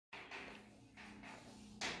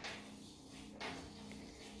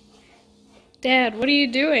Dad, what are you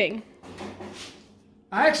doing?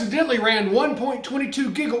 I accidentally ran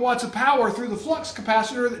 1.22 gigawatts of power through the flux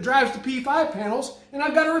capacitor that drives the P5 panels, and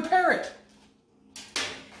I've got to repair it.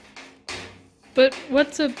 But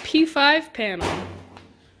what's a P5 panel?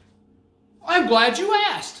 I'm glad you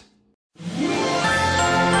asked.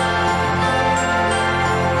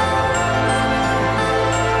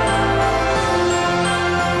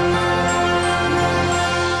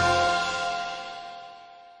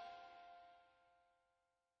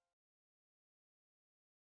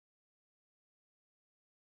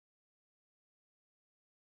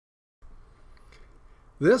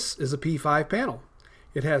 This is a P5 panel.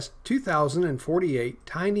 It has 2,048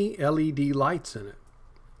 tiny LED lights in it.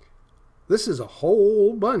 This is a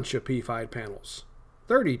whole bunch of P5 panels,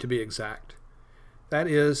 30 to be exact. That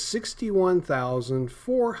is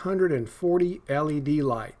 61,440 LED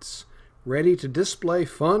lights, ready to display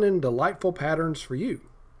fun and delightful patterns for you.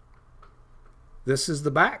 This is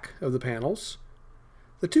the back of the panels.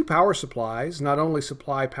 The two power supplies not only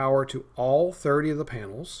supply power to all 30 of the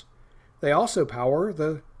panels, they also power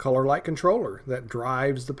the color light controller that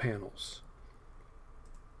drives the panels.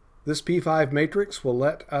 This P5 matrix will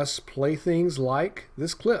let us play things like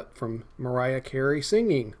this clip from Mariah Carey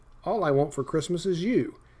singing "All I Want for Christmas Is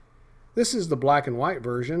You." This is the black and white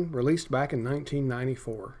version released back in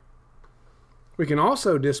 1994. We can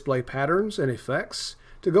also display patterns and effects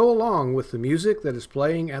to go along with the music that is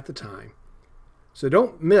playing at the time. So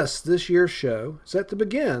don't miss this year's show, set to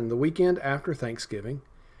begin the weekend after Thanksgiving.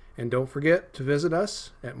 And don't forget to visit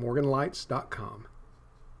us at morganlights.com.